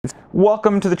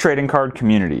Welcome to the trading card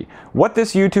community. What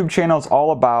this YouTube channel is all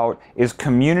about is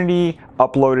community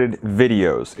uploaded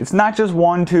videos. It's not just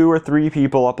 1, 2, or 3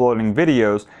 people uploading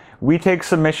videos. We take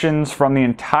submissions from the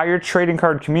entire trading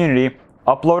card community,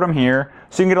 upload them here,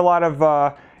 so you can get a lot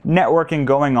of networking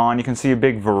going on. You can see a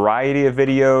big variety of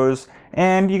videos,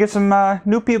 and you get some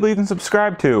new people you can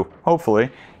subscribe to,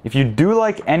 hopefully. If you do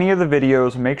like any of the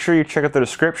videos, make sure you check out the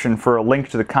description for a link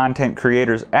to the content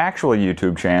creator's actual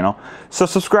YouTube channel. So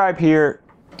subscribe here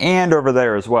and over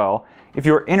there as well. If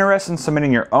you're interested in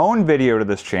submitting your own video to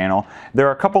this channel, there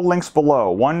are a couple links below.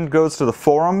 One goes to the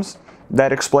forums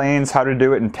that explains how to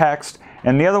do it in text,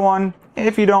 and the other one,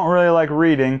 if you don't really like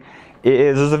reading,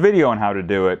 is a video on how to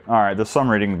do it. Alright, there's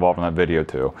some reading involved in that video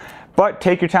too. But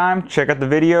take your time, check out the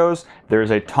videos.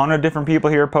 There's a ton of different people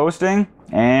here posting,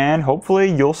 and hopefully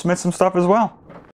you'll submit some stuff as well.